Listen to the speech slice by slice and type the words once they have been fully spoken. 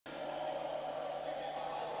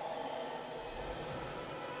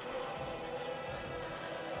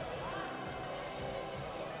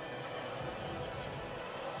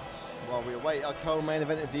While we await our co-main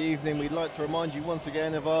event of the evening, we'd like to remind you once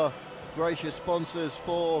again of our gracious sponsors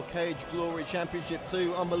for Cage Glory Championship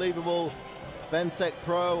 2. Unbelievable. Ventec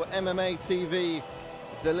Pro, MMA TV,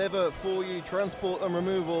 Deliver For You, Transport and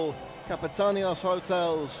Removal, Capitanios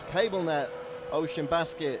Hotels, CableNet, Ocean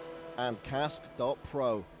Basket, and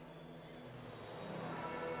Cask.pro.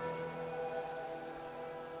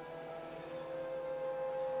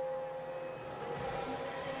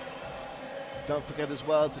 Don't forget as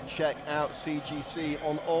well to check out CGC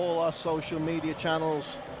on all our social media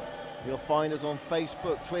channels. You'll find us on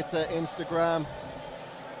Facebook, Twitter, Instagram.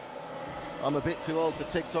 I'm a bit too old for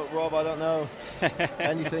TikTok, Rob. I don't know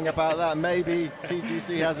anything about that. Maybe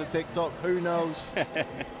CGC has a TikTok, who knows?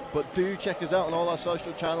 But do check us out on all our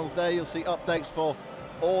social channels there. You'll see updates for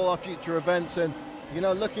all our future events. And, you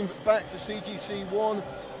know, looking back to CGC 1,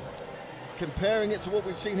 comparing it to what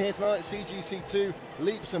we've seen here tonight, CGC 2,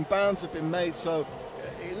 leaps and bounds have been made. So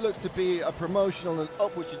it looks to be a promotional and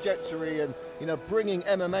upward trajectory, and, you know, bringing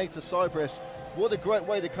MMA to Cyprus. What a great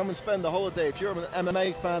way to come and spend the holiday. If you're an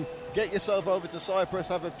MMA fan, get yourself over to Cyprus,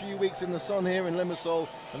 have a few weeks in the sun here in Limassol,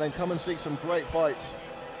 and then come and see some great fights.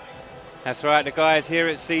 That's right, the guys here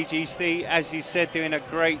at CGC, as you said, doing a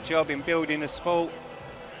great job in building the sport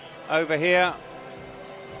over here.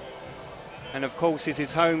 And of course, this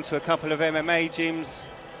is home to a couple of MMA gyms,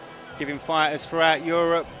 giving fighters throughout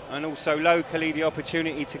Europe and also locally the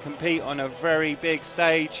opportunity to compete on a very big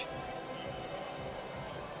stage.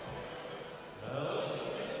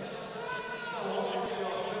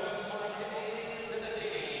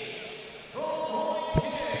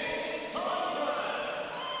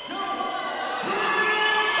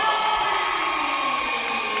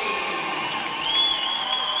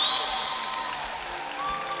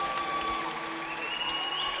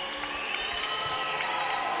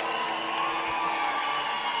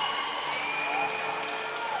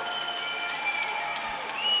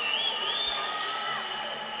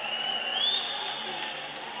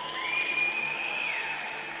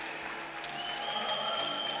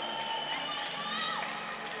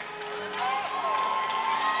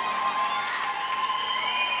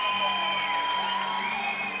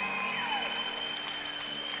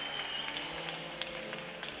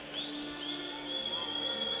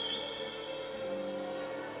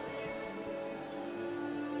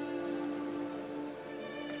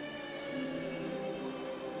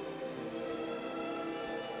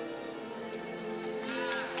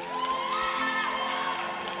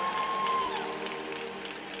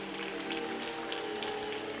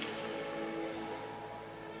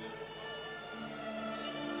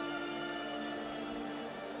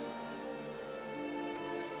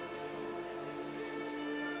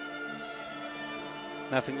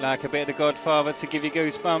 Nothing like a bit of The Godfather to give you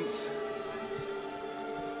goosebumps.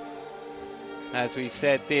 As we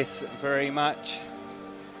said, this very much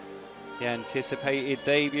the anticipated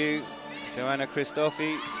debut, Joanna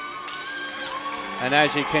Christofi. And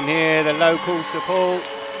as you can hear, the local support.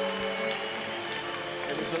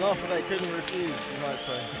 It was an offer they couldn't refuse, you might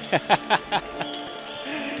say.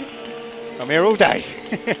 I'm here all day.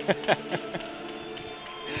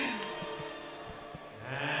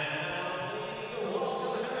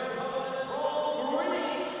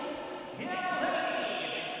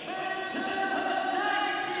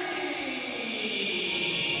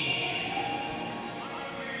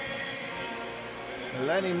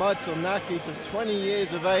 Eleni Mytilinaki, just 20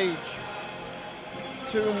 years of age,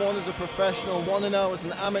 2-1 as a professional, 1-0 as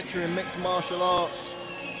an amateur in mixed martial arts.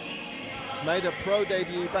 Made a pro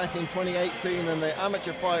debut back in 2018, and the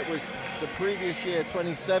amateur fight was the previous year,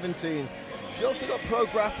 2017. She also got pro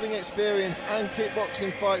grappling experience and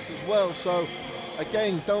kickboxing fights as well. So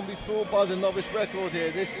again, don't be fooled by the novice record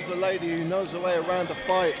here. This is a lady who knows her way around the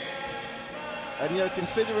fight. And, you know,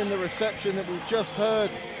 considering the reception that we've just heard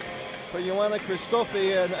for Joanna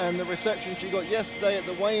Christofi and the reception she got yesterday at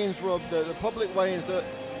the weigh-ins, Rob, the public weigh-ins that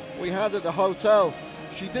we had at the hotel,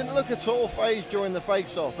 she didn't look at all phased during the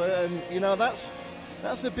face-off. And, you know, that's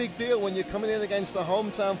a big deal when you're coming in against the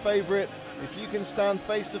hometown favourite. If you can stand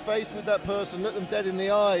face-to-face with that person, look them dead in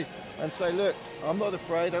the eye and say, look, I'm not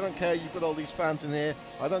afraid. I don't care you've got all these fans in here.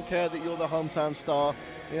 I don't care that you're the hometown star.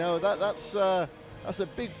 You know, that's a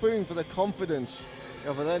big boon for the confidence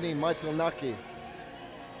of Eleni Mytilinaki.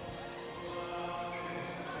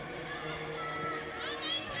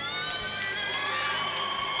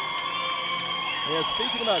 Yeah,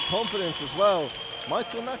 speaking about confidence as well,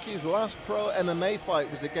 Mytilinaki's last pro MMA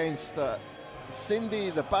fight was against Cindy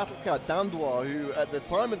the Battle Cat Dandois, who at the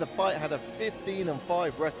time of the fight had a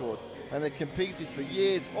 15-5 record and had competed for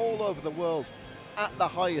years all over the world at the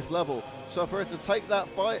highest level. So for her to take that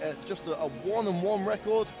fight at just a 1-1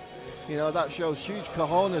 record, You know, that shows huge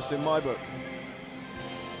cojones in my book.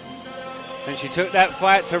 And she took that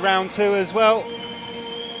fight to round 2 as well.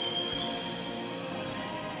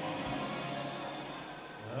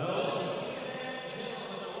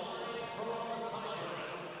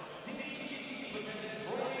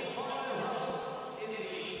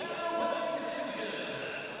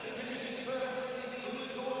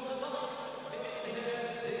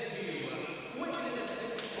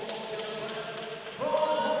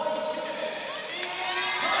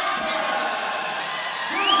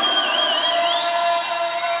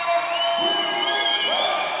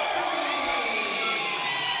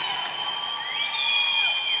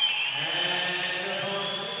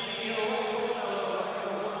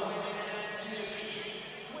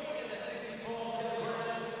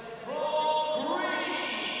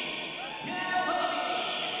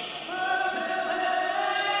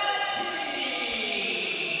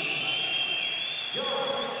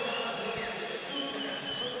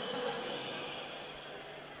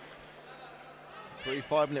 Three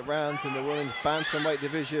 5-minute rounds in the women's bantamweight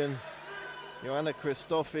division. Joanna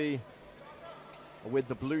Christofi with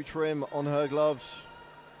the blue trim on her gloves.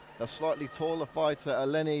 The slightly taller fighter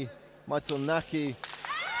Eleni Mytilinaki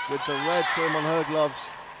with the red trim on her gloves.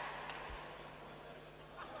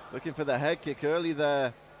 Looking for the head kick early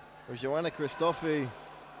there was Joanna Christofi. And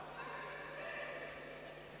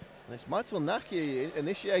it's Mytilinaki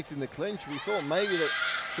initiating the clinch. We thought maybe that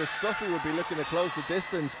Christofi would be looking to close the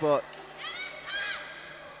distance, but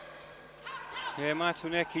yeah,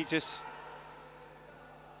 Mytilinaki just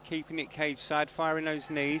keeping it cage side, firing those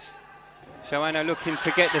knees. Joanna looking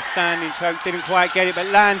to get the standing choke, didn't quite get it, but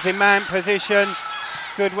lands in man position.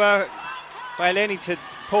 Good work by Eleni to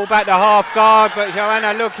pull back the half guard, but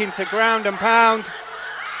Joanna looking to ground and pound.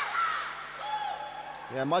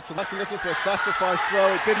 Yeah, Mytilinaki looking for a sacrifice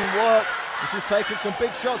throw, it didn't work. And she's taking some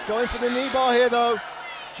big shots, going for the knee bar here though.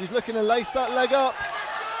 She's looking to lace that leg up.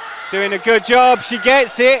 Doing a good job, she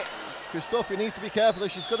gets it. Christofi needs to be careful,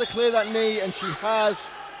 she's got to clear that knee, and she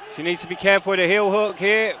has. She needs to be careful with the heel hook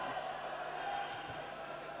here.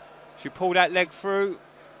 She pulled that leg through.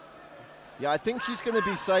 Yeah, I think she's going to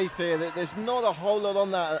be safe here. There's not a whole lot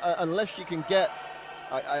on that unless she can get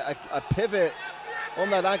a pivot on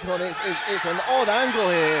that ankle. And it's an odd angle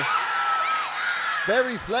here.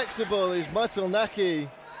 Very flexible is Mytilinaki.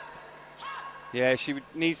 Yeah, she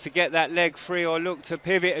needs to get that leg free or look to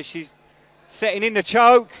pivot as she's setting in the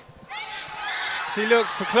choke. She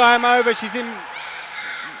looks to climb over. She's in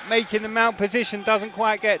making the mount position, doesn't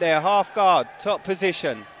quite get there. Half guard, top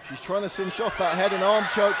position. She's trying to cinch off that head and arm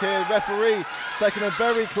choke here. Referee taking a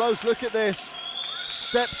very close look at this.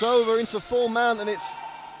 Steps over into full mount, and it's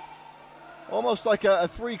almost like a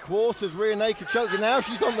 3/4 rear naked choke. And now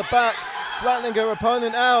she's on the back, flattening her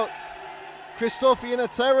opponent out. Christofi in a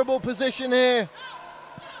terrible position here.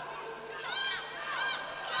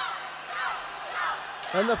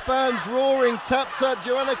 And the fans roaring, tap tap,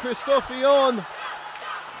 Joanna Christofi on.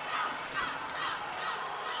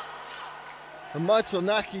 And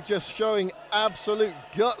Mytilinaki just showing absolute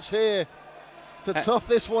guts here to tough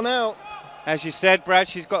this one out. As you said, Brad,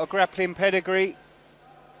 she's got a grappling pedigree.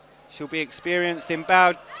 She'll be experienced in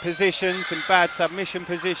bad positions and bad submission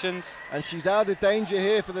positions. And she's out of danger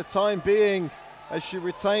here for the time being as she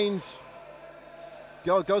retains,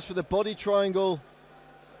 goes for the body triangle.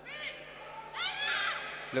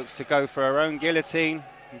 Looks to go for her own guillotine.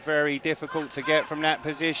 Very difficult to get from that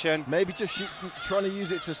position. Maybe just trying to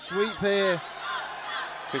use it to sweep here.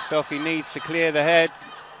 Christofi needs to clear the head.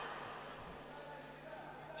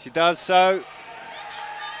 She does so.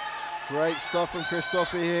 Great stuff from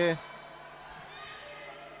Christofi here.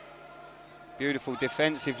 Beautiful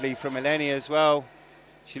defensively from Eleni as well.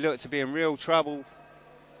 She looked to be in real trouble,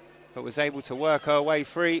 but was able to work her way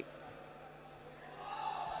free.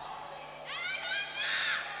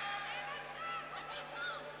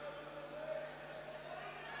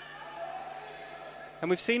 And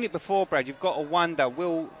we've seen it before, Brad. You've got to wonder,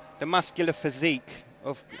 will the muscular physique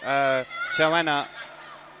of Joanna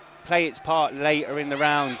play its part later in the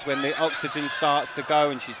rounds when the oxygen starts to go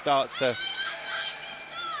and she starts to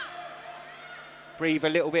breathe a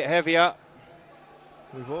little bit heavier?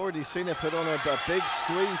 We've already seen her put on a big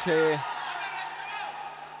squeeze here.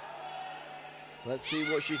 Let's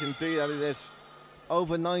see what she can do. I mean, there's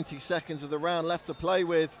over 90 seconds of the round left to play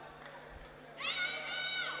with.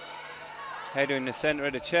 Header in the center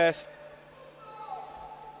of the chest.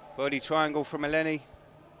 Body triangle from Eleni.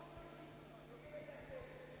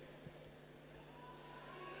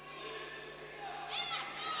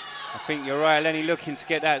 I think you're right, Eleni looking to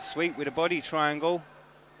get that sweep with a body triangle.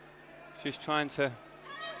 She's trying to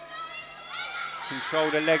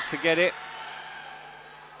control the leg to get it.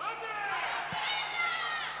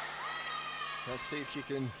 Let's see if she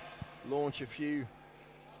can launch a few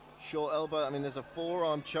short elbow. I mean, there's a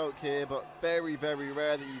forearm choke here, but very, very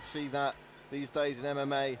rare that you see that these days in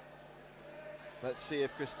MMA. Let's see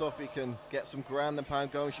if Christofi can get some ground and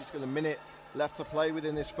pound going. She's got a minute left to play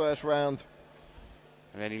within this first round.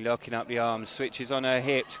 Eleni locking up the arms, switches on her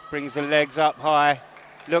hips, brings the legs up high,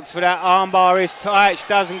 looks for that armbar, is tight, she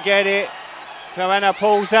doesn't get it. Joanna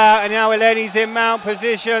pulls out, and now Eleni's in mount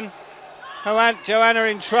position. Joanna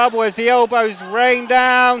in trouble as the elbows rain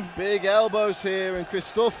down. Big elbows here, and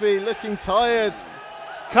Christofi looking tired.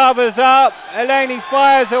 Covers up, Eleni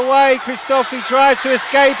fires away, Christofi tries to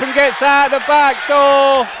escape and gets out the back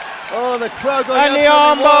door. Oh, the crowd going and the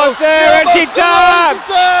armbar's there, and she taps!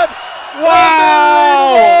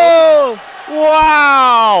 Wow!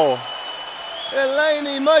 Wow!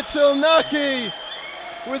 Eleni Mytilinaki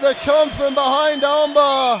with a come from behind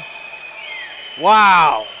armbar.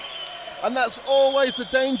 Wow! And that's always the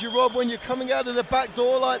danger, Rob, when you're coming out of the back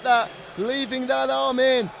door like that, leaving that arm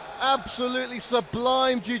in. Absolutely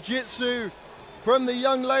sublime jiu-jitsu from the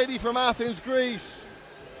young lady from Athens, Greece.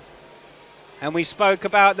 And we spoke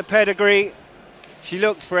about the pedigree. She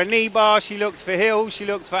looked for a knee bar, she looked for heels, she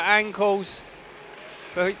looked for ankles.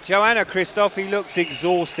 But Joanna Christofi looks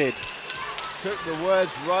exhausted. Took the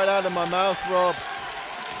words right out of my mouth, Rob.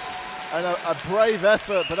 And a brave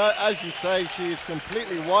effort, but as you say, she is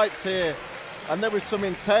completely wiped here. And there was some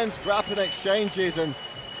intense grappling exchanges, and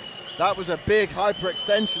that was a big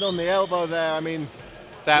hyperextension on the elbow there. I mean,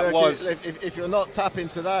 that look, was. If you're not tapping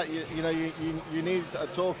to that, you need a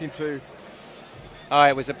talking to. Oh,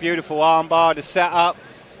 it was a beautiful armbar, the setup,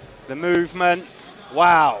 the movement.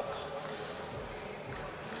 Wow.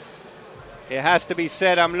 It has to be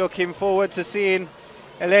said, I'm looking forward to seeing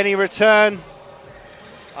Eleni return.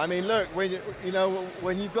 I mean, look, when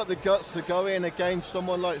you've got the guts to go in against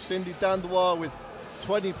someone like Cindy Dandois with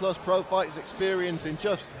 20+ pro fights experience in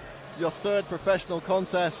just your third professional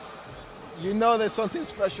contest, you know there's something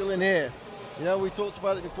special in here. You know, we talked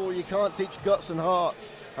about it before, you can't teach guts and heart,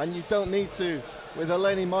 and you don't need to. With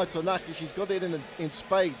Eleni Mytilinaki, she's got it in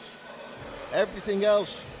spades. Everything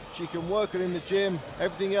else she can work on in the gym,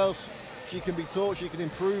 everything else she can be taught, she can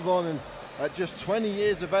improve on, and at just 20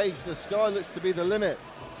 years of age, the sky looks to be the limit.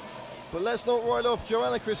 But let's not write off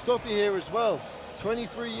Joanna Christofi here as well.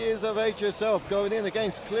 23 years of age herself, going in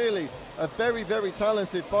against clearly a very, very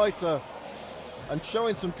talented fighter, and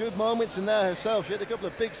showing some good moments in there herself. She had a couple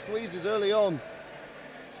of big squeezes early on.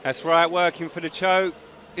 That's right, working for the choke.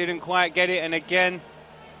 Didn't quite get it, and again,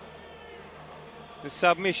 the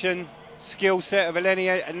submission skill set of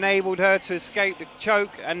Eleni enabled her to escape the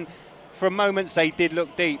choke, and for moments they did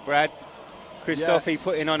look deep, Brad. Christofi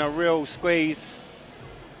putting on a real squeeze.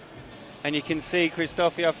 And you can see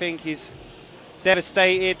Christofi, I think, is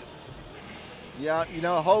devastated. Yeah, you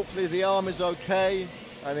know, hopefully the arm is okay,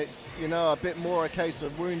 and it's, you know, a bit more a case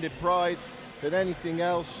of wounded pride than anything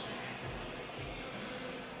else.